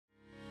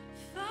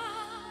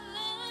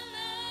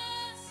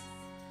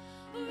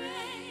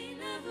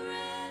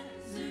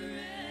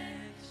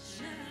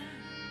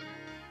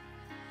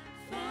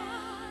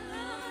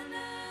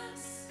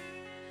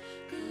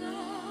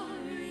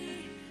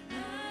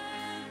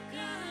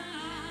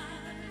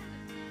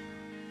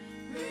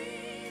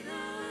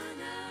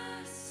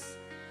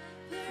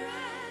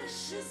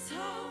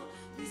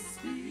Holy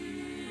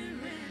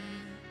Spirit,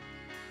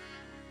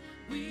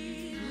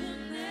 we will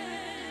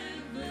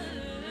never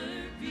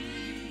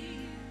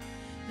be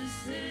the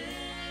same.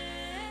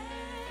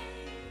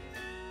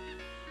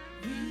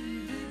 We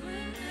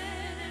will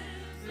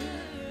never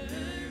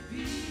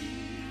be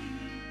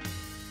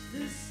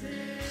the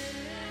same.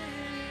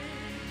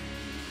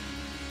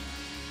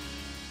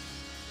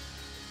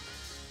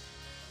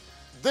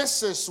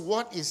 This is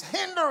what is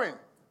hindering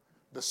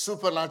the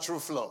supernatural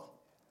flow.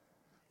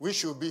 We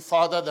should be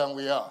farther than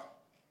we are.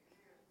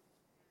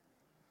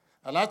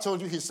 And I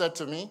told you, he said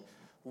to me,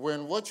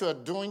 when what you are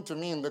doing to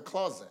me in the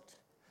closet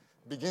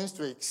begins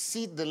to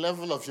exceed the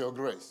level of your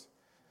grace,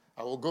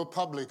 I will go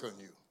public on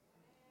you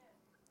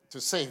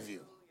to save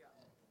you.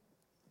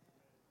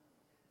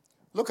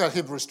 Look at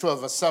Hebrews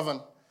 12, verse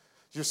 7.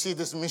 You see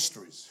these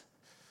mysteries.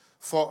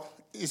 For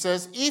it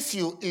says, if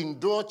you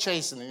endure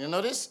chastening, you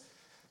notice?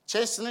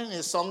 Chastening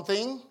is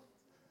something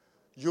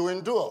you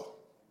endure.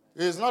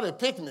 It is not a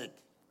picnic.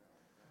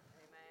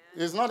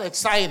 It's not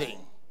exciting.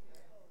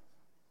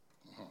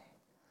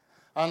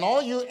 And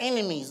all you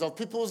enemies of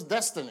people's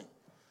destiny,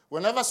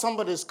 whenever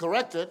somebody is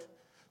corrected,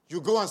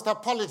 you go and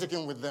start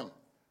politicking with them.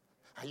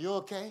 Are you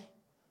okay?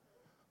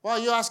 Why are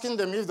you asking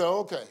them if they're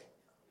okay?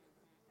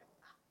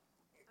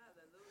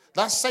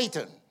 That's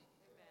Satan.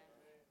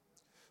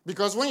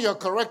 Because when you're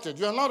corrected,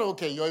 you're not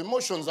okay. Your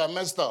emotions are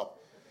messed up.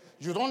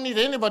 You don't need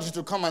anybody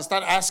to come and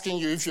start asking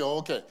you if you're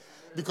okay.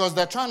 Because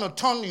they're trying to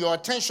turn your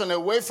attention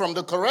away from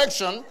the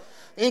correction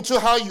into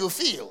how you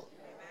feel.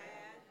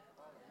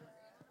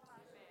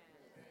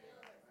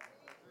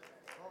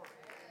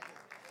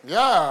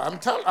 Yeah,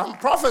 I'm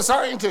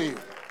prophesying to you.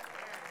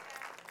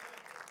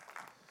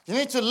 You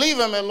need to leave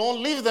them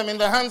alone, leave them in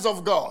the hands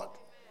of God.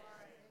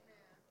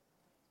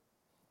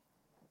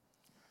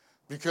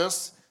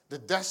 Because the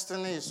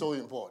destiny is so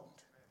important.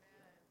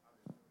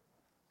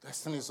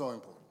 Destiny is so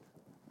important.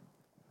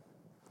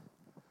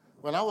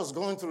 When I was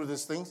going through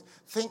these things,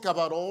 think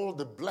about all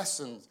the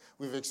blessings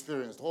we've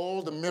experienced,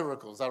 all the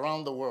miracles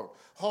around the world,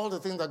 all the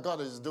things that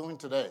God is doing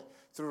today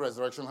through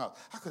Resurrection House.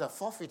 I could have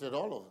forfeited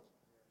all of it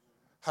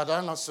had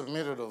I not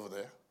submitted over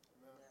there.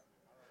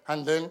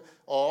 And then,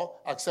 or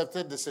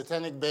accepted the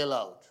satanic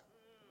bailout.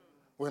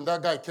 When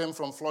that guy came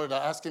from Florida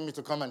asking me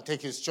to come and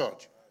take his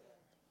church.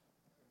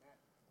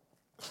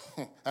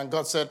 And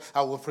God said,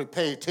 I will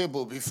prepare a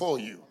table before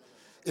you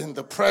in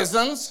the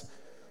presence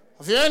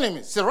of your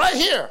enemies. He said, right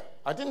here.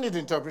 I didn't need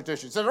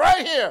interpretation. He said,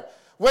 right here,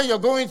 where you're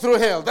going through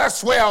hell,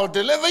 that's where I'll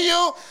deliver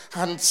you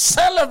and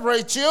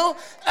celebrate you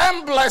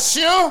and bless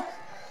you.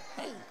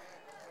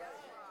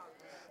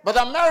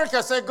 But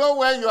America said, go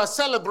where you are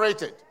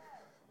celebrated.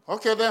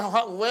 Okay, then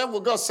where will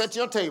God set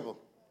your table?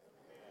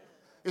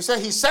 He said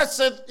he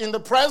sets it in the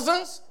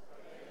presence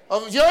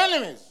of your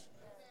enemies.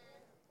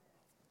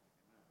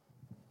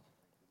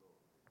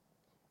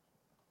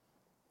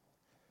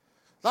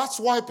 That's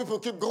why people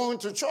keep going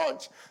to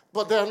church,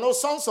 but there are no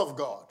sons of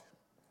God.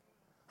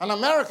 And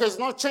America is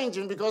not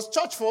changing because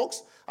church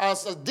folks are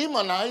as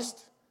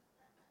demonized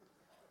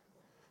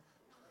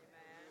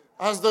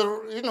as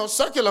the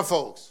secular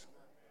folks.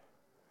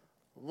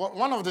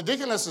 One of the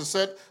deaconesses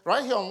said,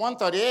 right here on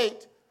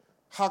 138,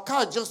 her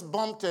car just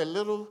bumped a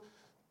little,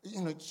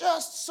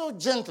 just so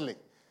gently.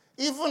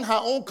 Even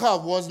her own car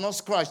was not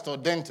scratched or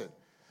dented.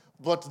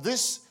 But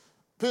this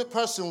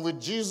person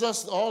with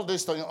Jesus, all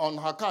this on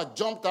her car,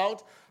 jumped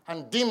out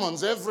and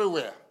demons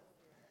everywhere.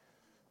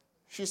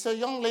 She said,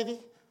 young lady,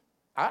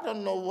 I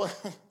don't know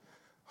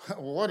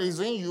what is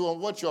in you or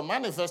what you're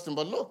manifesting,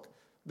 but look,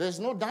 there's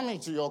no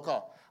damage to your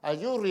car. Are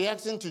you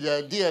reacting to the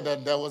idea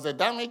that there was a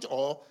damage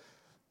or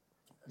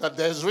that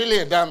there's really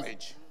a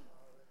damage?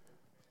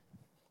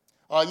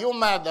 Are you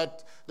mad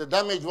that the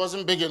damage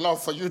wasn't big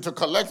enough for you to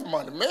collect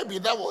money? Maybe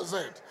that was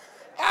it.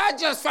 I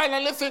just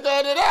finally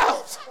figured it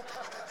out.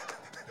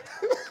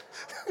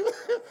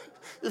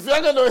 If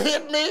you're going to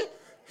hit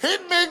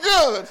me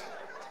good.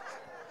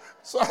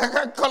 So I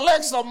can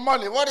collect some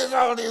money. What is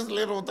all this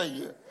little thing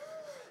here?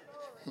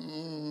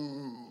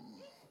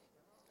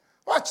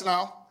 Watch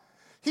now.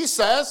 He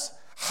says,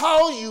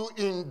 how you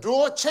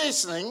endure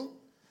chastening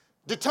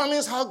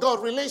determines how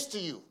God relates to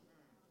you.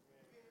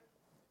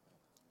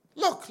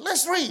 Look,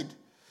 let's read.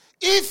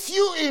 If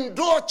you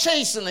endure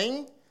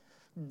chastening,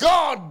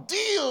 God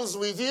deals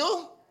with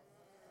you.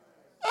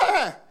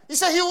 He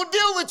said he will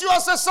deal with you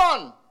as a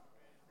son.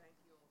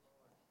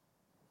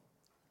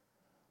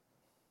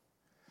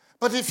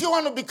 But if you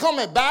want to become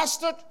a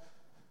bastard,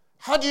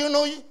 how do you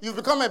know you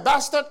become a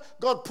bastard?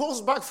 God pulls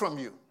back from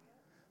you.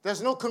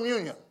 There's no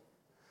communion.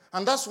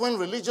 And that's when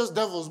religious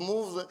devils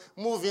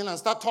move in and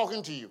start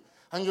talking to you.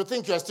 And you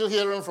think you're still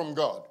hearing from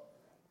God.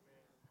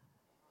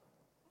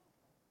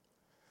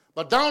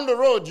 But down the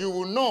road, you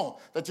will know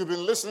that you've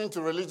been listening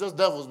to religious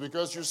devils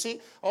because you see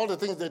all the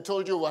things they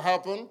told you will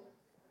happen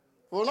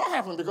will not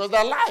happen because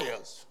they're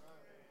liars.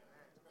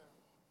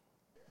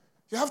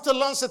 You have to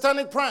learn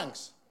satanic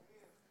pranks.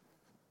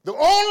 The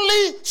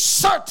only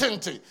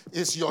certainty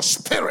is your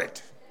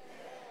spirit.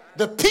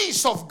 The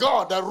peace of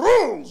God that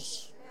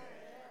rules.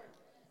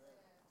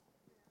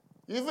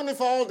 Even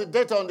if all the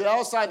data on the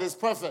outside is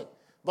perfect,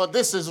 but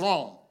this is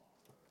wrong,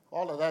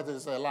 all of that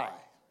is a lie.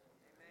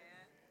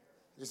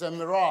 It's a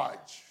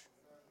mirage.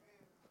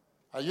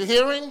 Are you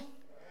hearing?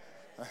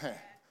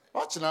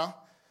 Watch now.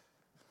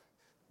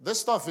 This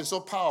stuff is so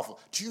powerful.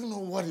 Do you know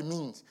what it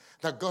means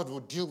that God will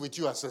deal with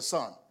you as a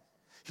son?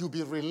 He'll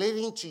be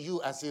relating to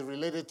you as he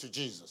related to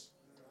Jesus.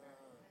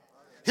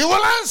 He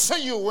will answer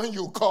you when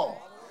you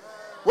call.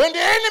 When the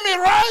enemy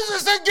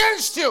rises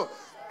against you,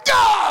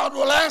 God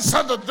will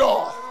answer the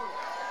door.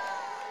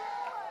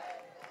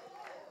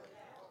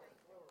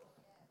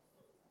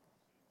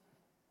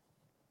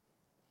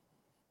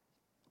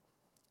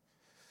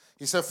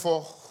 He said,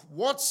 for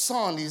what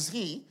son is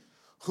he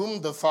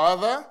whom the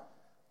Father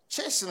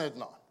chasteneth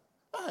not?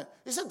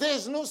 He said, there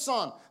is no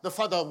son the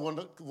Father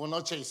will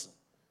not chasten.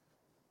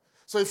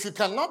 So if you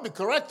cannot be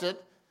corrected,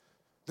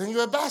 then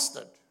you're a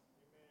bastard.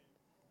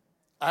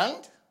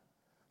 And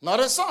not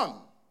a son.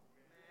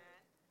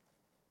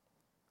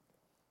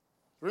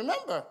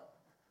 Remember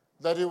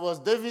that it was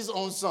David's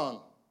own son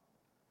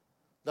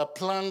that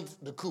planned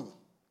the coup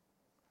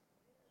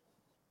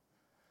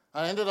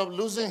and ended up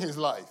losing his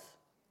life.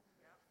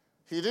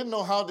 He didn't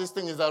know how this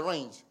thing is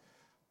arranged.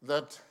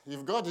 That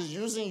if God is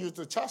using you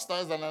to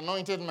chastise an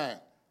anointed man,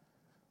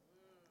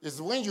 it's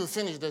when you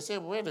finish, they say,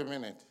 wait a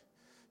minute.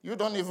 You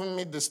don't even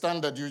meet the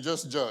standard, you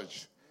just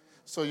judge.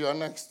 So you're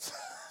next.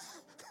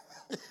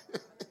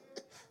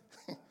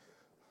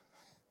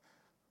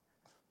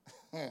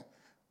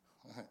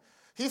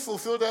 He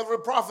fulfilled every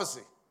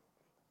prophecy.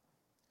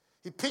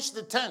 He pitched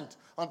the tent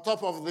on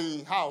top of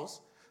the house,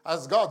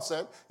 as God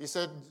said. He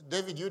said,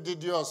 David, you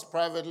did yours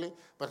privately,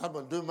 but I'm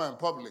going to do mine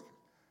public.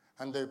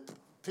 And they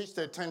pitched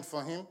a tent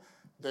for him.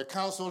 They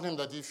counseled him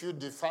that if you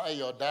defy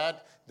your dad,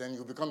 then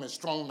you become a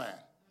strong man.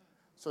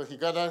 So he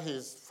gathered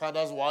his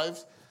father's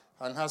wives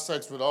and had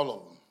sex with all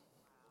of them.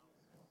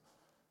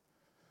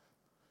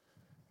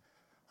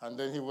 And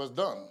then he was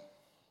done.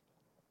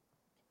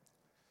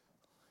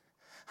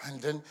 And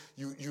then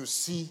you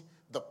see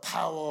the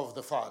power of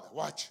the Father.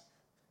 Watch.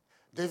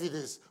 David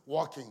is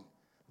walking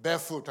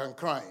barefoot and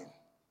crying.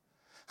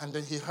 And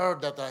then he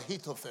heard that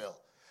Ahithophel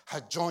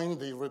had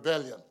joined the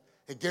rebellion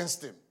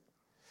against him.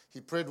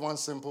 He prayed one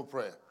simple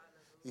prayer.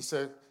 He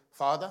said,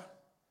 Father,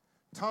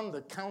 turn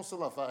the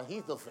counsel of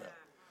Ahithophel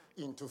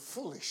into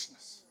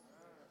foolishness.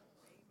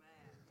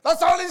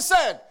 That's all he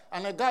said.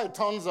 And a guy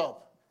turns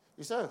up.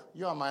 He said,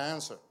 you are my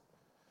answer.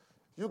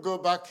 You go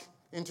back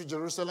into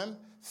Jerusalem,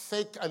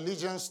 fake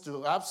allegiance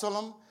to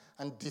Absalom,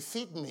 and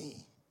defeat me.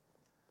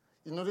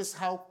 You notice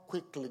how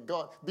quickly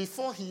God,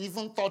 before he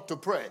even thought to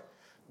pray,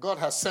 God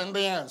has sent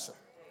the answer.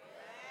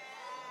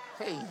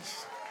 Hey.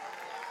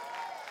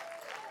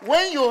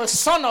 When you're a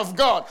son of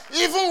God,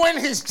 even when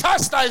he's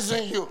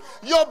chastising you,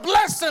 your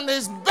blessing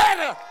is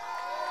better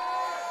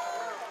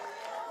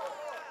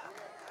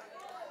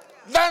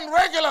than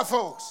regular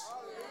folks.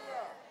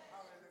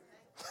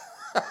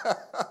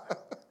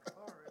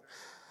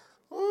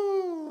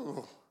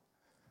 Ooh.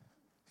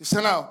 He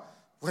said, now,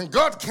 when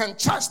God can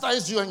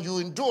chastise you and you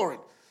endure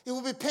it, it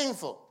will be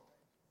painful.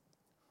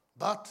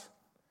 But,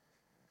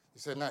 he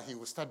said, now he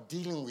will start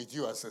dealing with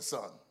you as a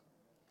son.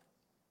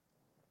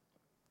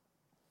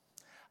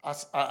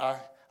 As I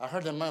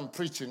heard a man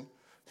preaching.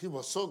 He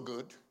was so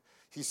good.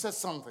 He said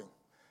something.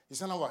 He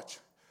said, now watch.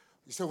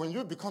 He said, when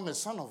you become a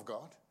son of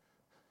God,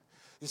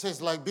 he says,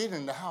 it's like being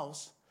in the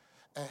house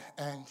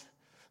and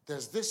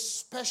there's this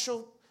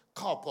special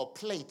cup or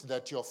plate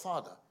that your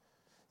father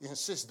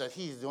insists that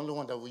he is the only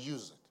one that will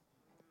use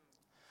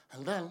it.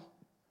 And then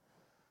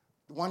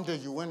one day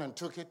you went and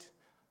took it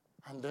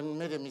and then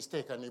made a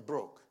mistake and it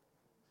broke.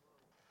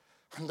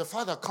 And the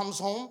father comes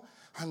home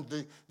and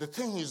the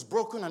thing is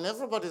broken and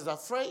everybody's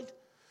afraid.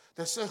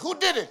 They say, who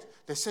did it?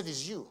 They said,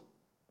 it's you.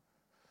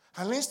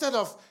 And instead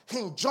of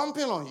him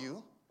jumping on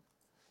you,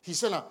 he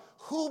said, now,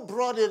 who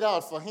brought it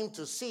out for him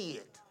to see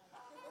it,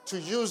 to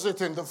use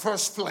it in the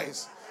first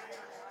place?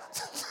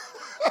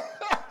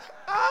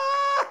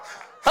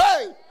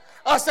 Hey,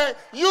 I say,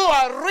 you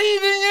are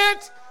reading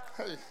it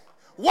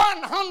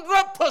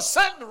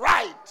 100%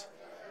 right.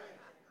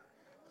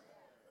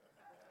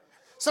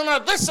 So now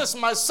this is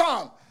my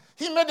son.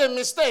 He made a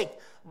mistake.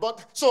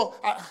 But so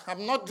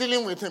I'm not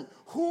dealing with him.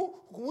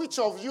 Which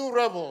of you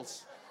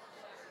rebels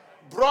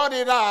brought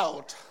it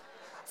out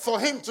for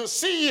him to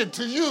see it,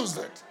 to use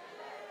it?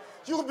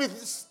 You'll be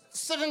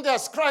sitting there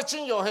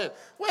scratching your head.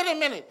 Wait a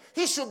minute.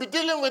 He should be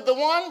dealing with the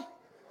one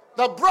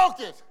that broke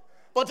it.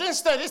 But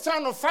instead, he's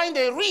trying to find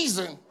a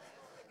reason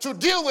to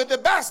deal with the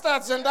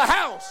bastards in the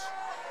house.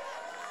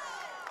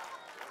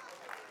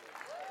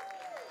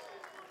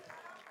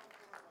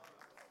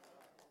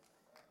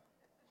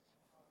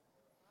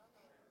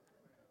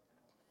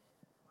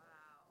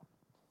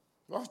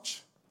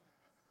 Watch.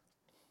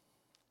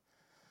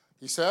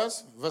 He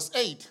says, verse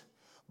 8,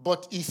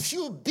 but if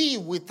you be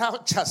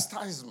without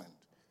chastisement,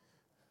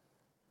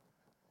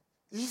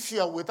 if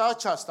you are without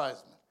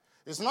chastisement,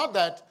 it's not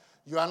that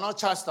you are not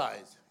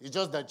chastised. It's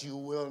just that you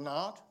will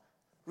not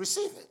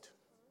receive it.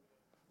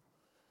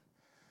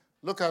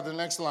 Look at the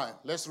next line.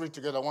 Let's read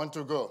together. 1,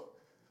 2, go.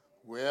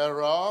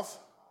 Whereof,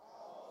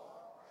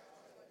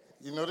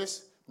 you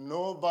notice,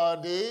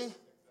 nobody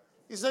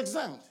is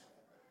exempt.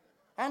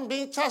 I'm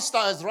being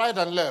chastised right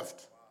and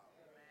left.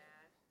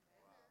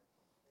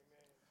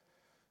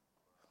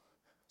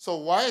 So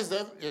why is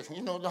that,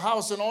 the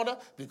house in order?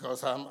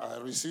 Because I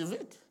receive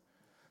it.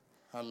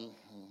 I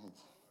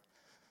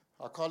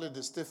call it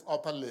the stiff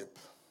upper lip.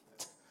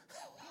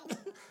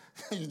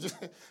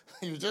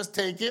 you just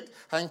take it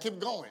and keep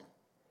going.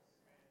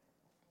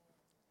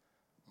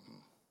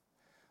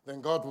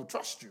 Then God will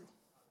trust you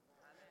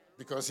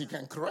because he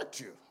can correct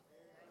you.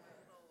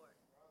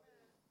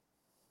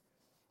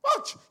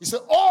 Watch. He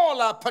said,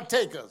 all are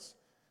partakers.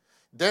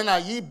 Then are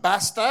ye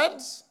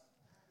bastards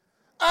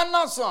and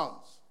not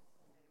sons.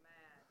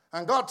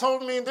 And God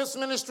told me in this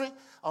ministry,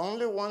 I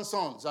only want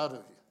sons out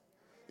of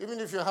you. Even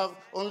if you have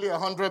only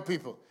 100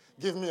 people,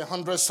 give me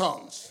 100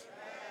 sons.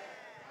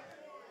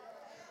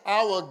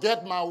 I will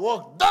get my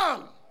work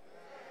done.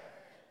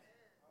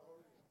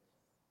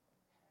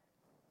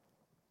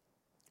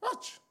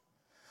 Watch.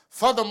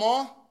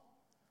 Furthermore,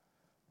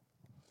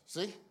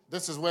 see,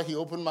 this is where he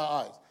opened my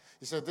eyes.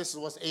 He said, this is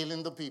what's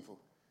ailing the people.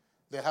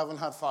 They haven't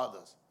had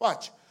fathers.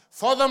 Watch.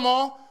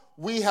 Furthermore,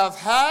 we have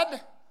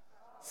had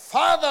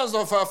fathers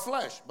of our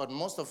flesh, but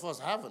most of us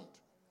haven't.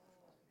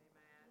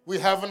 We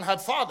haven't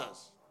had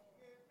fathers.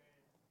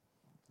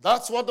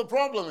 That's what the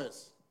problem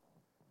is.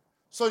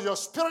 So your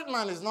spirit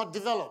man is not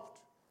developed.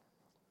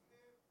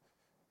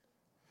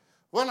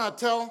 When I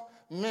tell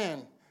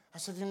men, I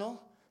said,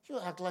 you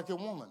act like a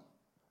woman.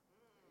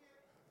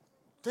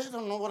 They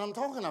don't know what I'm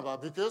talking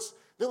about because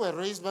they were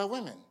raised by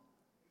women.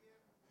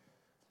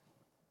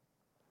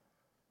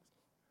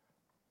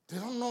 They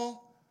don't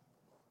know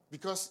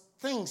because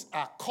things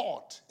are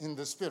caught in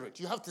the spirit.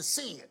 You have to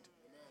see it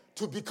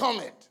to become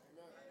it.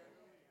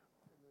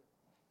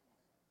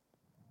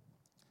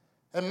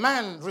 A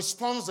man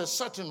responds a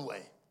certain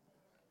way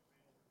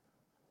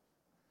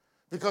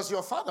because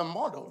your father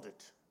modeled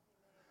it.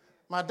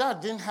 My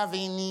dad didn't have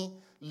any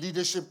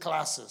leadership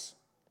classes.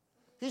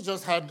 He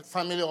just had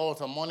family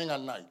altar morning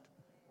and night.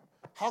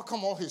 How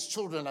come all his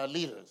children are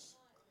leaders?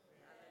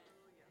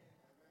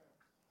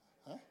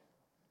 Huh?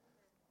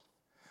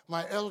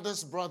 My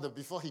eldest brother,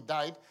 before he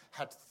died,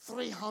 had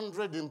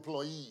 300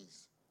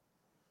 employees.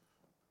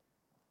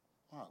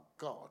 Oh,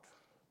 God.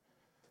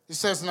 He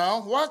says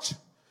now, watch.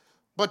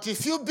 But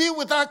if you be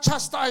without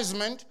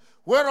chastisement,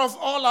 whereof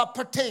all are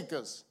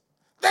partakers,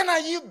 then are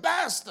you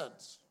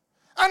bastards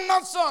and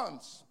not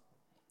sons.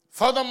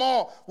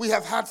 Furthermore, we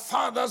have had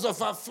fathers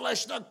of our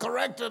flesh that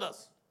corrected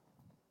us.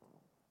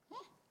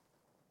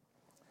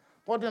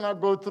 What did I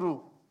go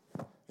through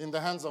in the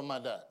hands of my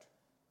dad?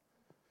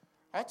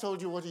 I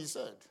told you what he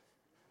said.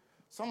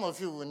 Some of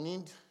you will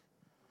need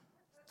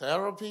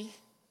therapy,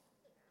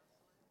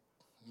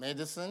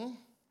 medicine,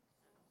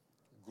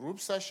 group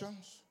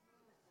sessions,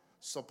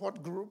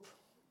 support group.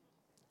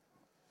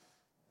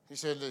 He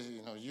said,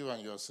 you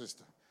and your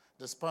sister,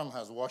 the sperm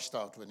has washed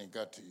out when it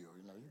got to you.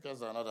 You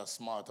guys are not as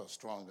smart or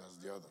strong as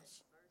the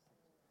others.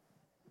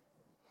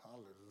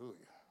 Hallelujah.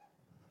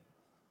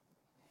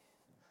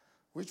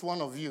 Which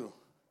one of you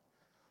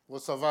will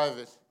survive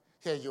it?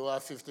 Here you are,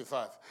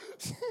 55.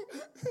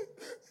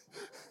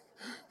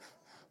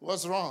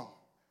 What's wrong?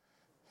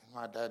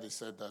 My daddy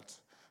said that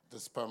the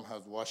sperm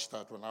has washed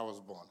out when I was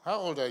born. How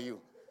old are you?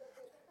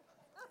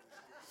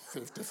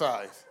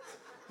 55.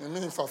 You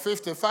mean for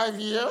 55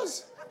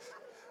 years?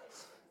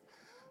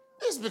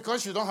 It's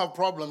because you don't have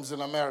problems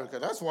in America.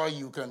 That's why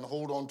you can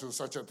hold on to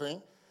such a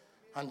thing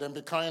and then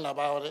be crying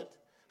about it.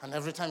 And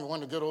every time you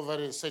want to get over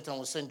it, Satan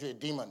will send you a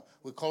demon.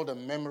 We call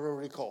them memory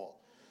recall.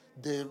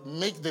 They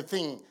make the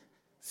thing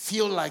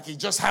feel like it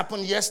just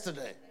happened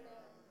yesterday,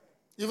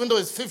 even though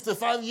it's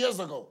 55 years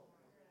ago.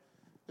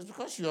 It's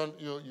because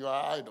you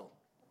are idle.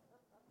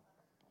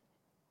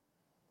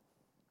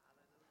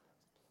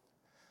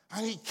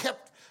 And he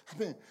kept,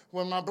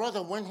 when my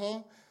brother went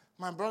home,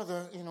 my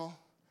brother,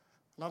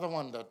 another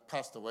one that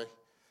passed away,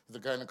 the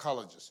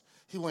gynecologist,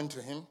 he went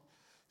to him,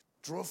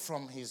 drove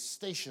from his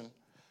station,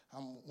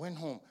 and went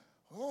home.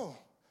 Oh,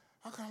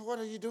 what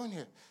are you doing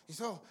here? He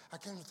said, I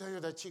came to tell you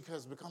that Chica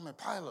has become a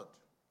pilot.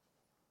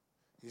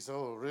 He said,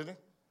 oh, really?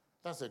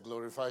 That's a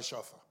glorified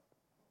chauffeur.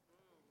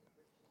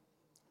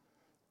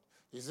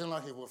 He said,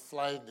 he will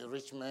fly the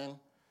rich men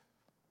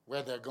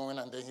where they're going,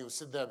 and then he will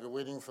sit there and be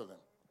waiting for them.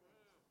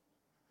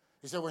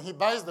 He said, when he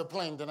buys the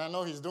plane, then I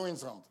know he's doing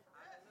something.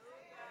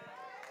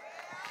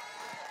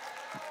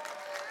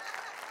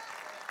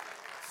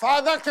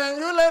 Father, can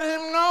you let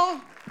him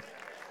know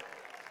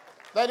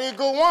that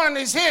Eagle 1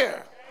 is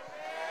here?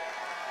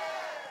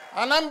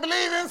 And I'm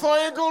believing for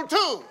Eagle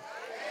 2.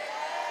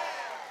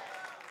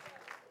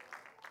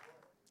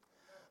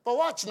 But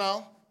watch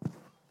now,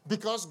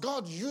 because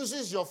God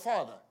uses your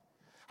father.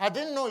 I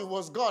didn't know it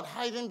was God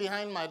hiding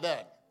behind my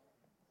dad.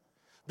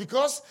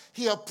 Because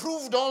he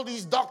approved all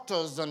these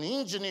doctors and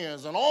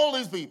engineers and all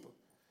these people.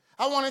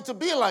 I wanted to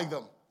be like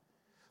them.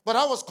 But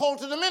I was called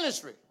to the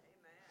ministry.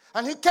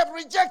 And he kept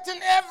rejecting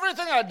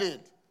everything I did.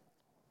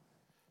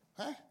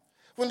 Huh?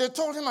 When they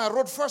told him I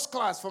wrote first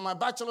class for my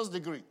bachelor's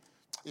degree,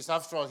 It's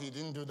after all, he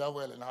didn't do that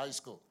well in high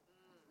school.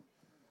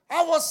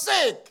 I was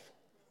sick.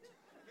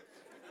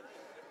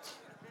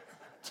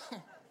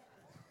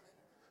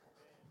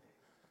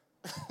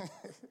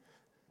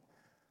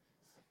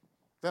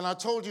 Then I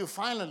told you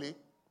finally,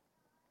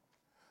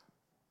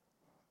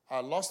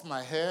 I lost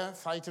my hair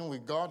fighting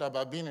with God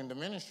about being in the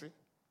ministry.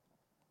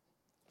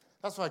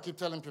 That's why I keep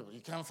telling people, you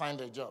can't find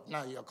a job.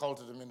 Now you're called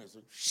to the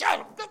ministry. Shut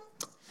up.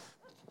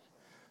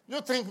 You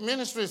think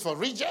ministry is for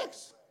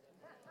rejects?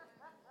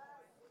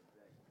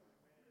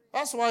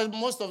 That's why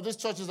most of these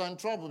churches are in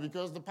trouble,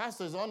 because the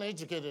pastor is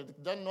uneducated,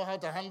 doesn't know how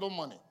to handle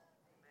money.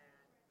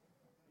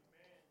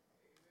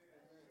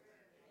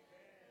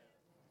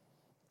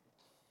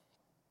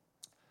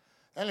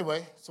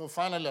 Anyway, so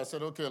finally I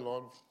said, okay,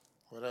 Lord,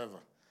 whatever.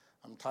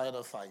 I'm tired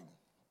of fighting.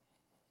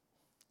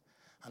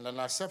 And then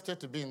I accepted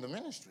to be in the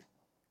ministry.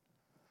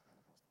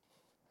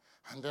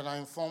 And then I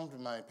informed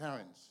my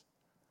parents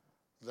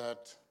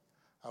that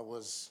I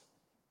was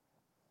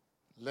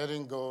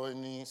letting go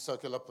any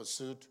secular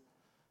pursuit,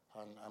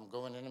 and I'm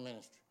going in the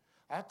ministry.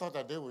 I thought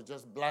that they would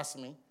just blast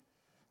me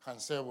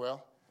and say,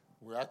 well,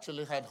 we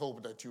actually had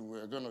hope that you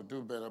were going to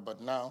do better,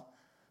 but now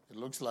it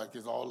looks like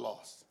it's all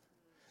lost.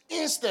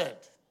 Instead,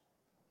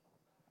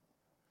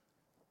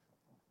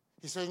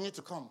 he said, you need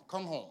to come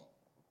home.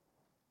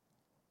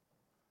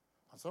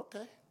 I said,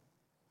 okay.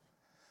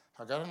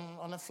 I got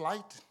on a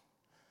flight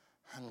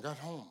and got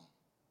home.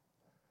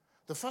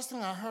 The first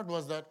thing I heard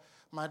was that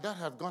my dad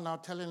had gone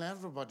out telling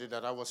everybody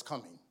that I was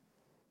coming.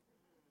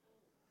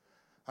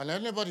 And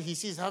anybody he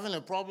sees having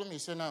a problem, he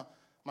said, now,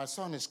 my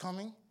son is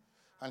coming,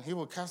 and he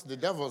will cast the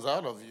devils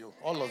out of you,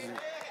 all of you.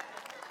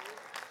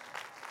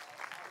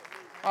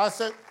 I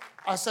said,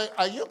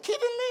 are you kidding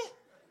me?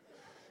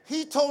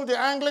 He told the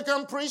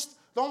Anglican priest,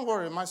 don't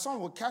worry, my son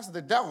will cast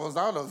the devils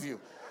out of you,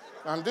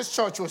 and this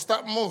church will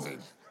start moving.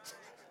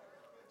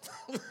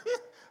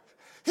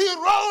 He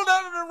rolled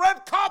out the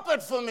red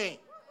carpet for me.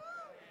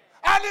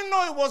 I didn't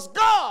know it was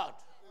God.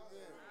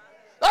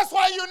 That's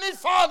why you need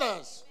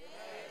fathers.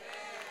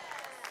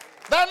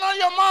 They're not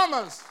your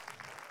mamas.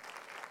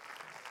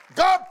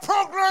 God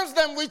programs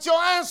them with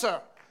your answer.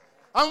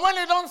 And when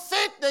it don't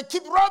fit, they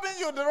keep rubbing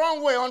you the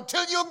wrong way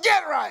until you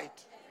get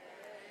right.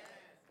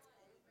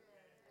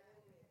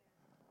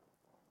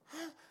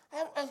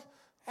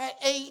 I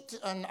ate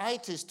and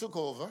itis took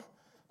over.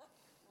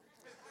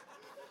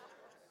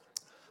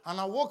 And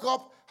I woke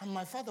up and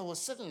my father was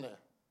sitting there.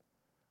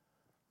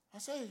 I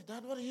said, hey,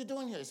 Dad, what are you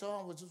doing here? He said,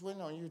 I was just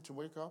waiting on you to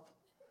wake up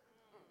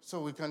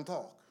so we can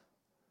talk.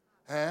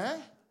 Eh?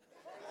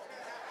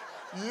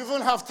 You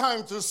even have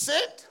time to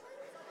sit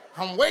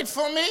and wait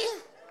for me?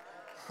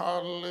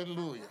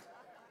 Hallelujah.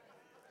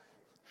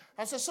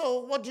 I said,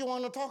 so what do you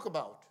want to talk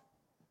about?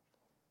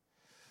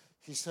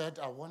 He said,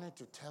 I wanted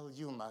to tell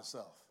you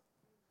myself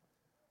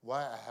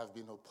why I have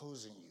been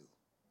opposing you.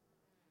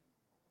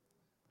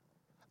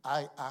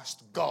 I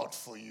asked God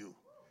for you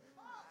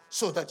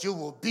so that you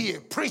will be a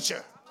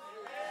preacher.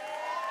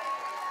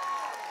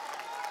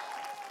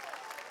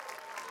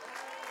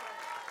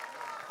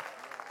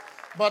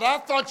 But I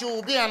thought you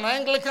would be an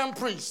Anglican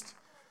priest.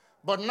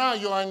 But now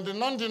you are in the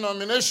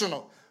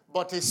non-denominational.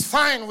 But it's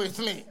fine with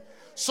me.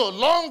 So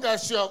long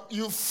as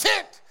you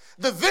fit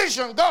the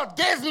vision God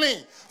gave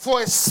me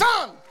for a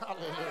son.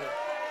 Hallelujah.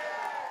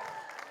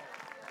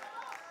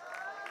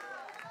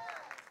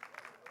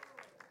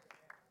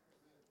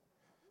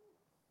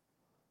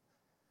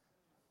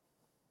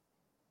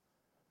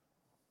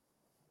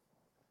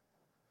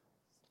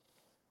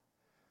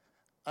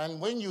 And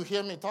when you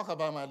hear me talk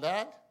about my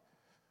dad,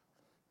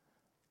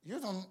 you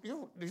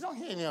don't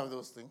hear any of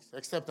those things,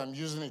 except I'm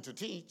using it to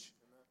teach.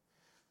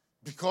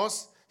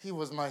 Because he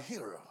was my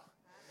hero.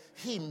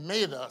 He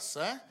made us.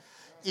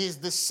 Is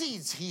the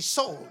seeds he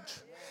sowed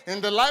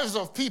in the lives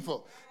of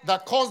people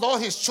that caused all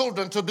his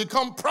children to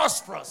become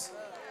prosperous.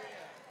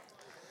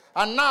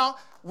 And now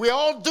we're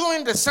all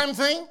doing the same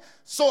thing,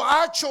 so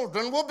our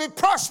children will be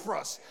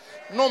prosperous.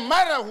 No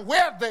matter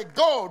where they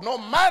go, no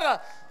matter,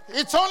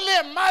 it's only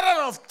a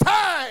matter of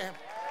time.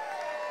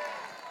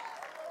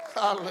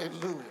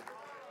 Hallelujah.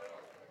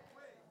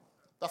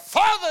 The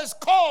father is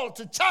called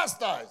to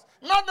chastise,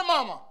 not the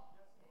mama.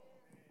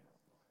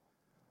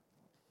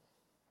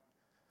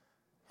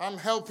 I'm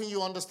helping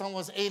you understand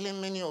what's ailing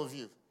many of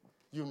you.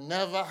 You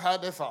never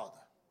had a father.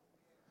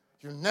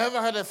 You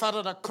never had a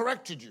father that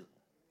corrected you.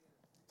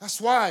 That's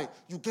why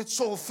you get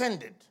so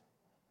offended.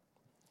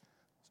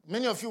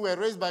 Many of you were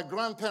raised by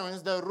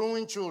grandparents that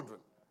ruined children.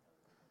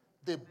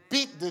 They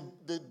beat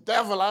the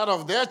devil out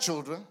of their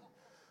children,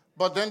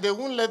 but then they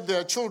won't let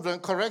their children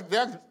correct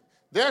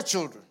their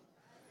children.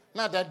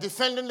 Now they're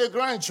defending their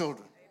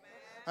grandchildren.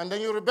 And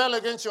then you rebel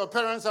against your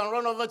parents and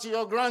run over to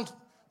your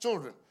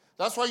grandchildren.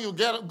 That's why you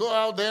go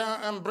out there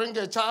and bring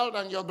a child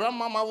and your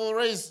grandmama will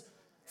raise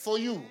for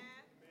you.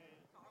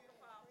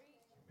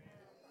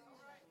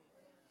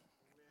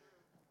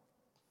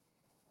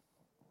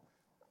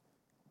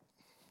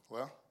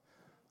 Well,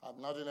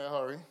 I'm not in a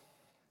hurry.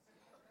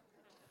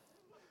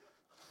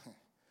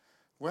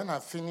 When I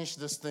finish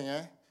this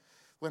thing,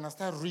 when I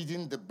start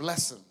reading the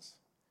blessings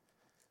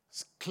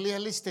It's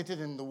clearly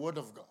stated in the Word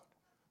of God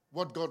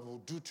what God will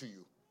do to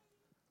you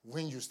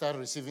when you start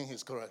receiving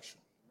his correction.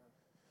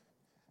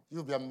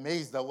 You'll be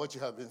amazed at what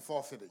you have been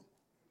forfeiting.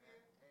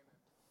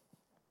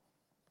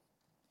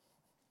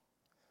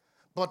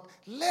 But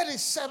let it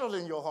settle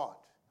in your heart,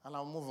 and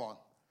I'll move on.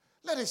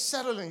 Let it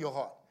settle in your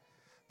heart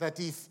that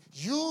if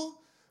you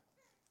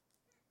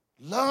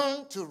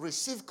learn to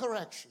receive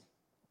correction,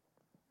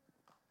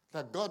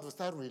 that God will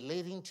start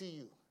relating to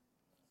you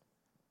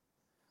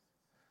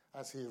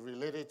as he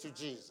related to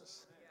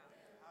Jesus,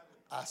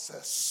 as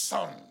a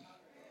son.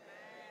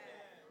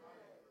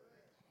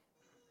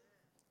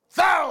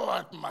 Thou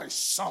art my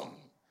son.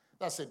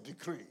 That's a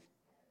decree.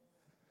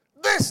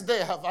 This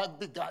day have I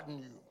begotten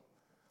you.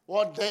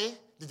 What day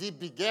did he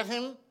beget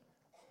him?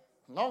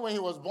 Not when he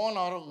was born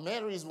out of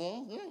Mary's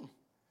womb.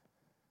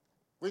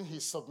 When he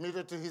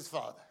submitted to his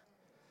father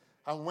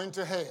and went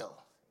to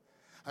hell.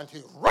 And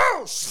he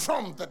rose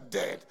from the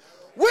dead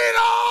with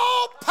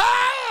all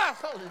power.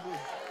 Hallelujah.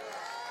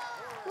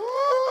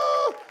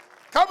 Woo.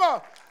 Come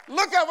on.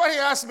 Look at what he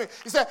asked me.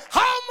 He said,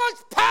 how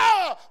much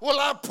power will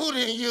I put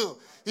in you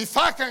if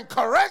I can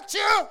correct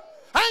you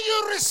and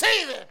you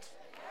receive it?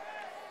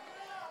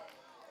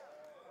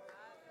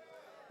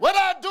 Whether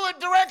I do it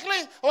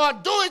directly or I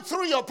do it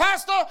through your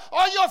pastor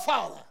or your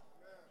father.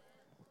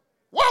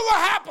 What will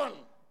happen?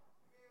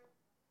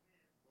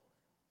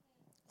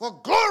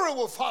 What glory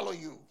will follow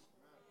you?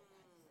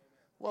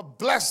 What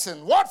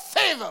blessing, what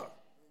favor?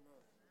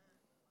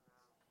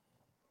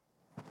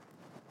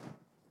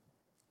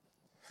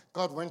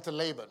 God went to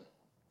Laban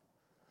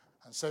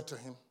and said to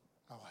him,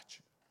 now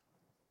watch.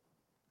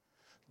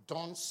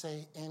 Don't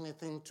say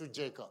anything to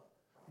Jacob,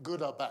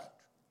 good or bad.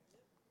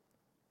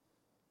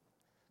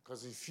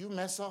 Because if you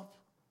mess up,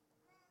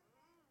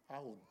 I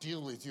will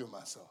deal with you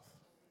myself.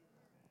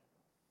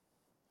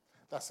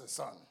 That's a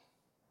son.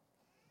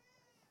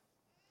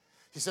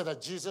 He said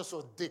that Jesus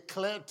was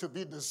declared to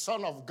be the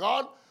Son of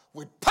God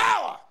with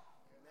power.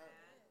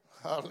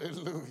 Amen.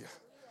 Hallelujah.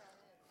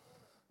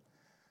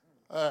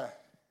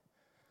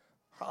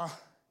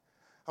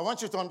 I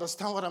want you to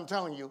understand what I'm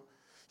telling you.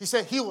 He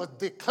said he was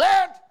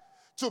declared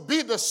to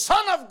be the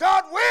Son of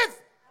God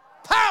with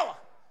power.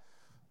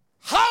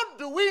 How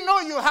do we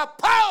know you have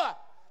power?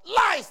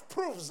 Life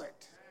proves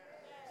it.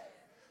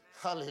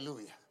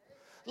 Hallelujah.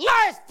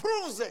 Life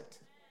proves it.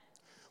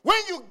 When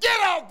you get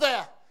out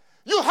there,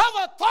 you have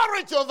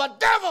authority over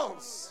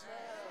devils.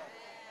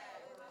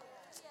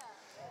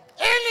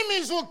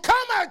 Enemies will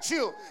come at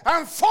you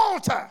and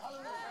falter.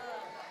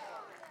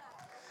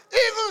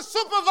 Even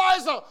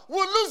supervisor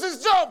will lose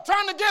his job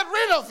trying to get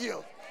rid of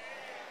you.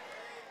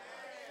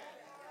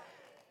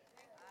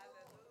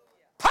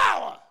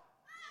 Power.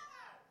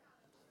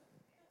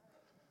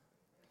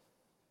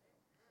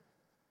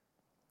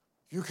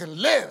 You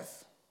can live.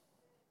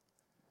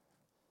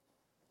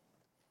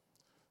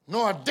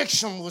 No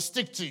addiction will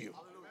stick to you.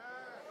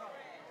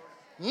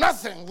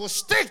 Nothing will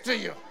stick to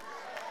you.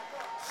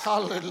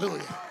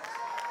 Hallelujah.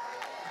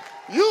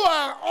 You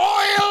are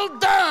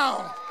oiled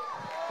down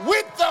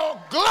with the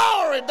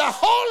glory, the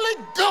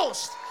Holy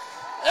Ghost.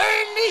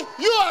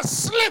 You are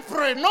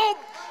slippery. No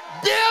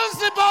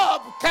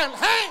Beelzebub can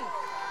hang.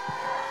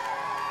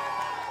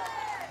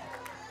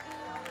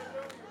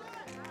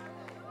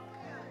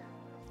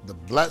 The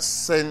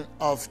blessing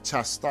of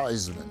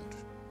chastisement.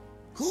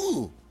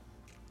 Who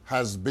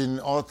has been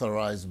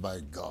authorized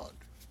by God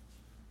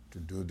to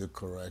do the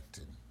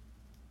correcting?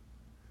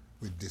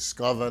 We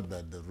discovered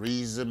that the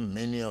reason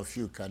many of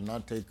you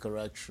cannot take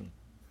correction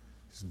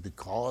is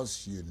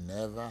because you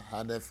never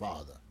had a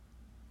father.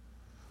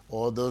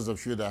 All those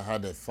of you that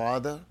had a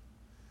father,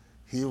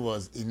 he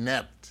was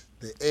inept.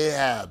 The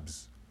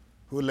Ahabs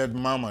who let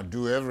mama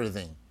do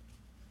everything.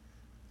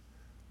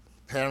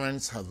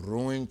 Parents have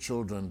ruined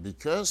children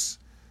because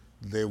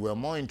they were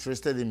more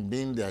interested in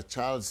being their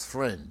child's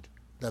friend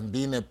than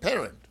being a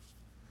parent.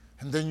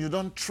 And then you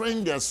don't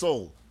train their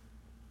soul.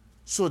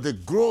 So they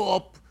grow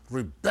up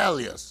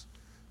rebellious.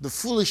 The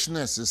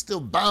foolishness is still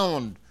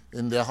bound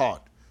in their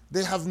heart.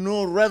 They have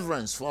no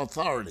reverence for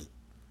authority.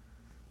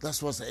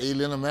 That's what's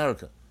ailing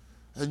America.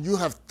 And you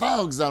have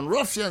thugs and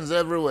ruffians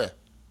everywhere.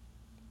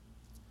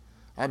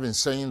 I've been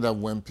saying that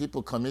when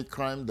people commit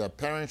crime, their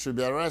parents should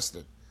be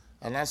arrested.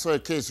 And I saw a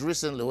case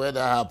recently where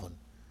that happened.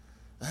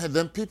 And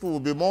then people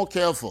will be more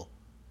careful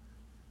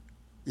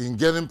in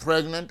getting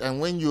pregnant. And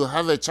when you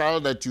have a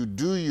child, that you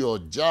do your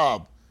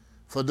job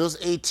for those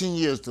 18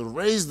 years to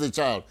raise the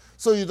child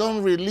so you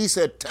don't release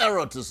a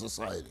terror to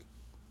society.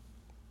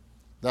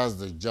 That's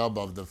the job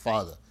of the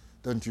father.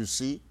 Don't you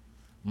see?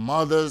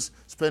 Mothers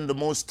spend the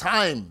most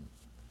time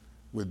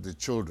with the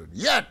children.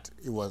 Yet,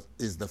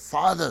 it's the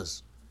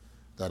fathers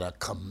that are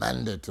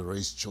commanded to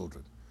raise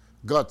children.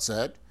 God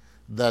said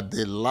that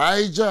the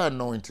Elijah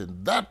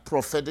anointing, that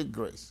prophetic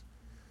grace,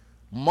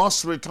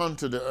 must return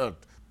to the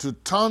earth to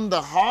turn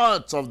the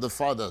hearts of the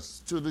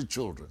fathers to the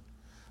children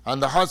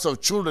and the hearts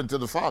of children to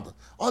the father.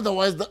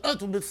 Otherwise, the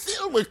earth will be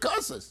filled with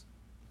curses.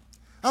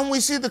 And we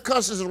see the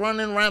curses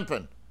running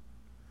rampant,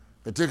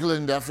 particularly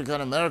in the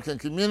African American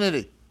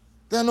community.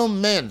 There are no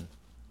men.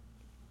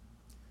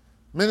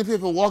 Many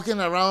people walking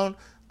around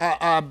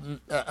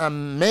are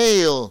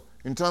male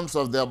in terms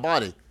of their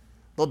body.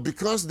 But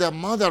because their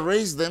mother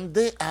raised them,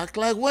 they act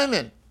like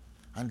women.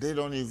 And they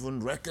don't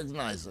even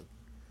recognize it.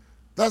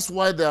 That's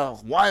why their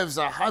wives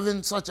are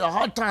having such a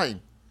hard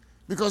time.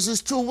 Because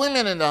it's two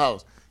women in the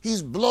house.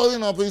 He's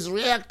blowing up, he's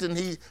reacting,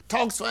 he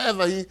talks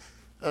forever.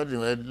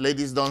 Anyway,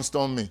 ladies, don't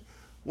stone me.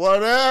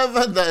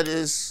 Whatever that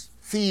is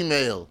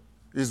female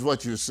is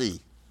what you see.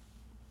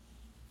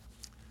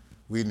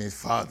 We need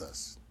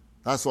fathers.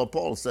 That's what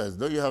Paul says.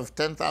 Though you have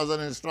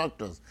 10,000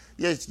 instructors,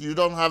 yes, you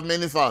don't have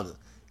many fathers.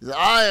 He said,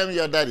 I am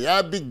your daddy.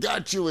 I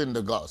begat you in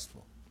the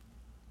gospel.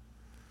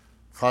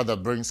 Father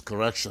brings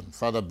correction.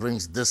 Father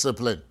brings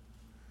discipline.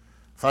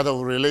 Father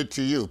will relate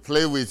to you,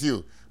 play with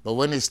you. But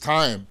when it's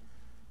time,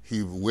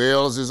 he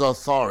wields his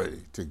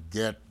authority to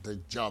get the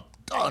job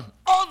done.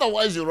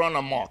 Otherwise, you run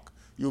amok.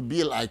 You'll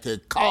be like a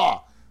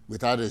car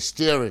without a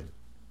steering.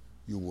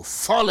 You will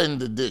fall in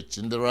the ditch,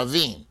 in the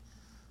ravine,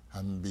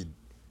 and be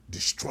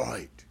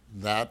destroyed.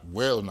 That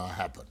will not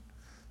happen.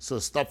 So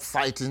stop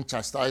fighting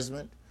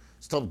chastisement.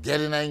 Stop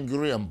getting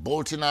angry and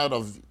bolting out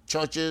of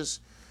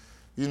churches.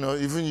 You know,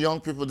 even young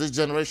people, this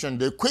generation,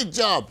 they quit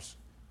jobs.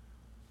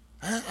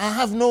 I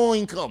have no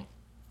income.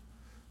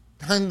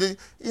 And,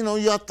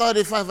 you're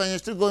 35 and you're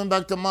still going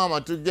back to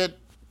mama to get,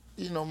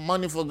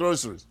 money for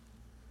groceries.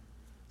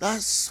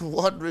 That's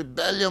what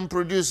rebellion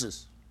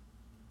produces.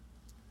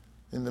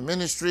 In the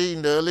ministry,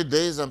 in the early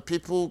days, and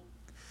people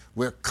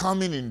were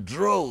coming in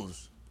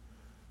droves.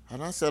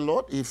 And I said,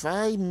 Lord, if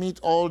I meet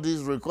all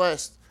these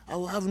requests, I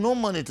will have no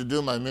money to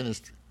do my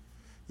ministry.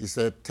 He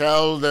said,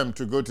 tell them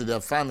to go to their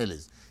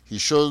families. He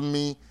showed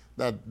me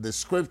that the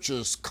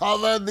scriptures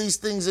cover these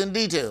things in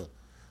detail.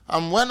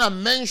 And when I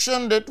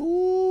mentioned it,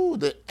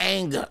 the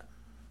anger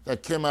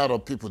that came out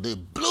of people, they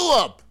blew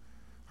up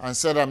and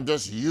said, I'm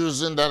just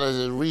using that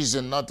as a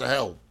reason not to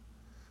help.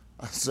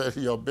 I said,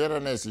 your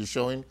bitterness is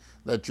showing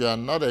that you are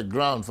not a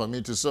ground for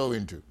me to sow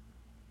into.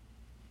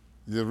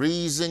 The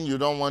reason you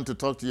don't want to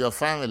talk to your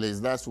family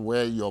is that's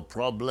where your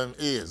problem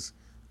is.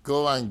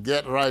 Go and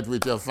get right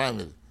with your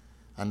family,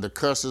 and the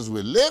curses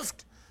will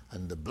lift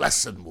and the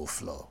blessing will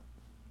flow.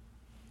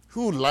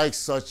 Who likes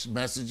such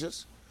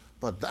messages?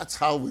 But that's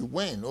how we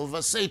win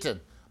over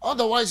Satan.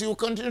 Otherwise, he will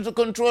continue to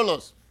control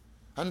us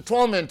and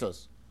torment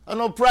us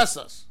and oppress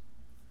us.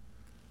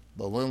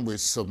 But when we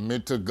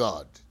submit to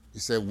God, he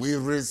said, we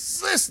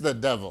resist the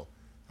devil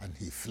and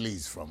he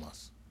flees from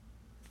us.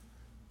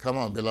 Come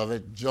on,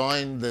 beloved,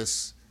 join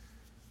this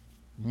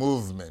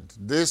movement,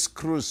 this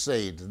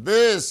crusade,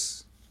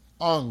 this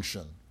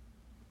unction,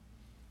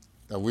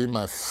 that we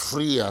might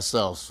free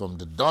ourselves from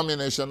the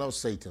domination of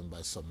Satan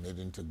by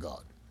submitting to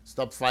God.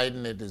 Stop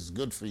fighting it. It's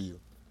good for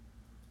you.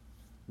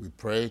 We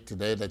pray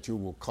today that you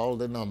will call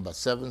the number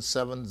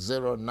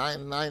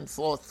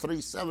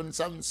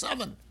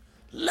 770-994-3777.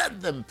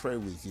 Let them pray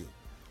with you.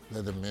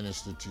 Let them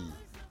minister to you.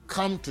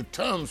 Come to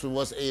terms with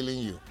what's ailing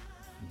you.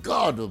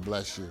 God will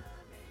bless you.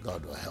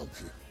 God will help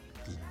you.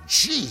 In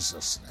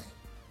Jesus' name,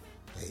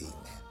 amen.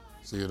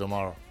 See you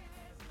tomorrow.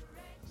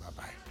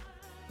 Bye-bye.